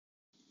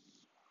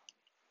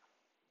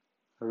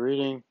A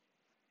reading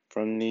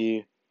from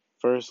the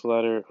first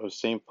letter of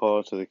St.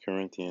 Paul to the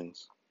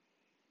Corinthians.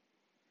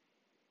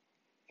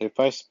 If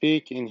I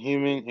speak in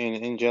human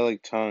and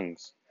angelic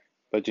tongues,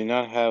 but do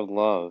not have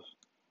love,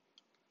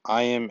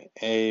 I am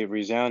a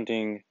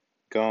resounding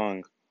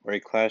gong or a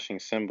clashing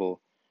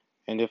cymbal.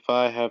 And if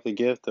I have the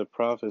gift of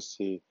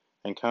prophecy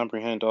and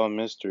comprehend all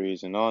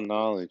mysteries and all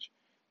knowledge,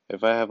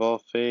 if I have all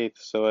faith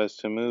so as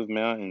to move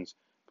mountains,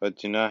 but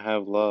do not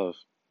have love,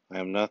 I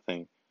am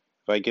nothing.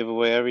 If I give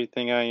away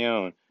everything I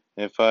own,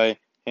 and if I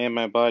hand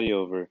my body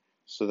over,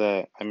 so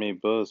that I may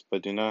boast,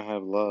 but do not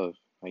have love,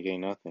 I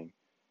gain nothing.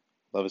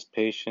 Love is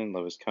patient,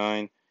 love is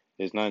kind,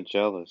 it is not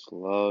jealous,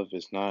 love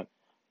is not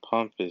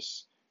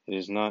pompous, it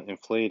is not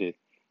inflated,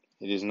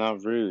 it is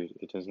not rude,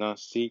 it does not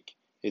seek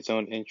its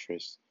own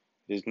interest,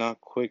 it is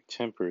not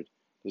quick-tempered,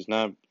 it does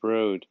not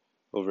brood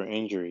over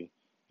injury,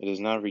 it does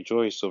not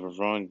rejoice over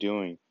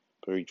wrongdoing,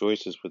 but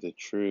rejoices with the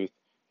truth.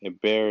 It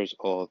bears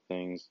all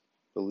things,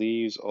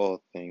 believes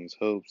all things,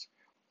 hopes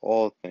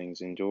all things,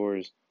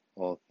 endures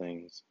all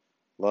things.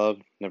 Love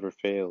never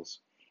fails.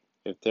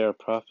 If there are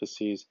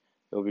prophecies,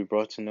 they will be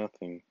brought to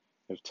nothing.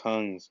 If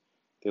tongues,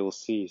 they will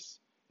cease.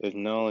 If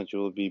knowledge, it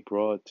will be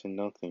brought to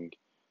nothing.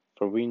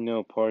 For we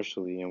know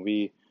partially, and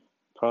we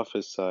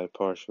prophesy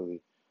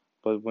partially.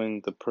 But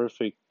when the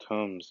perfect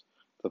comes,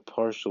 the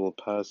partial will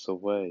pass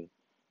away.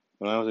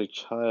 When I was a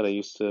child, I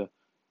used to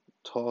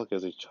talk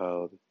as a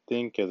child,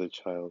 think as a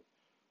child,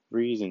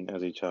 reason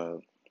as a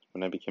child.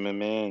 When I became a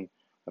man,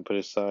 I put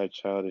aside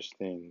childish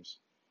things.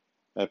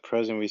 At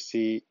present we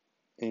see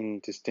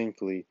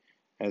indistinctly,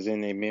 as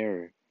in a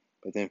mirror,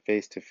 but then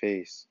face to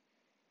face.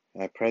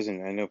 At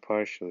present I know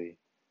partially,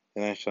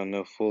 then I shall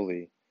know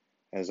fully,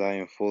 as I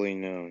am fully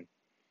known.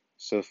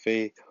 So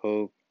faith,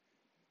 hope,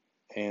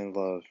 and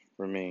love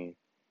remain,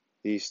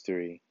 these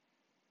three,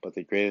 but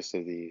the greatest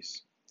of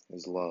these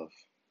is love.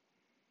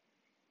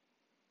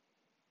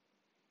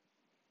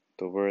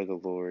 The word of the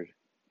Lord.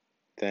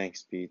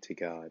 Thanks be to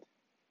God.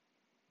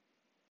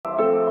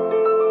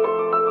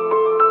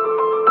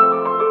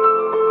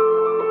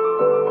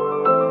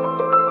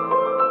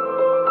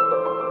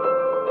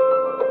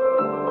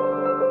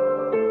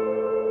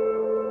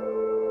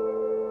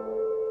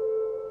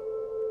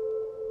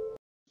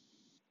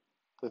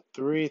 The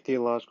three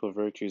theological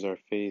virtues are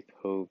faith,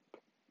 hope,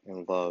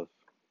 and love.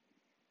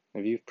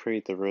 If you've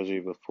prayed the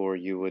rosary before,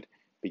 you would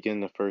begin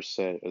the first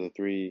set of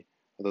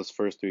those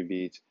first three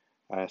beads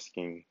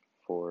asking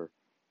for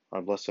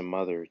our Blessed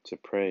Mother to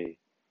pray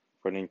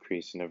for an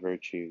increase in the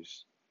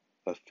virtues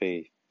of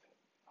faith,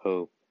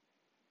 hope,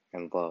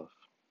 and love.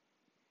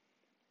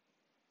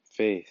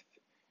 Faith,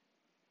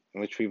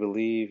 in which we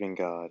believe in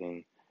God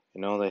and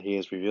in all that He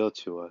has revealed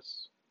to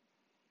us.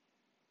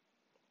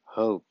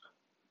 Hope,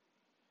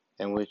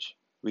 in which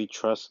we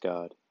trust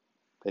God,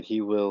 that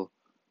He will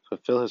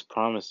fulfill His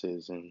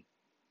promises and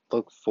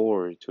look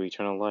forward to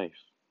eternal life.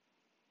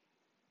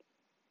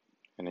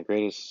 And the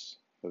greatest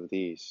of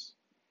these,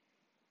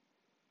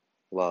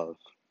 love,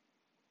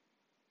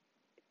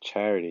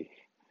 charity,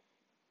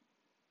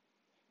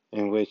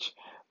 in which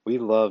we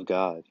love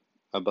God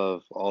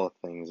above all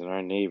things and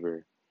our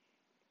neighbor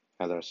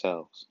as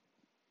ourselves.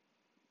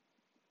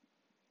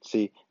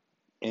 See,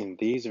 in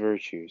these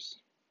virtues,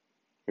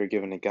 we are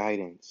given the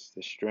guidance,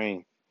 the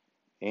strength,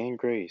 and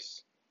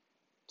grace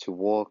to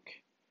walk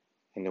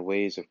in the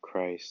ways of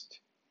Christ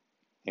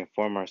and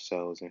form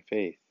ourselves in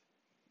faith.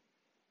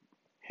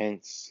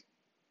 Hence,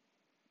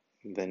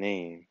 the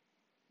name,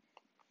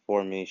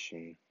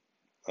 Formation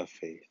of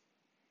Faith.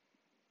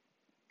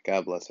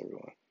 God bless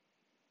everyone.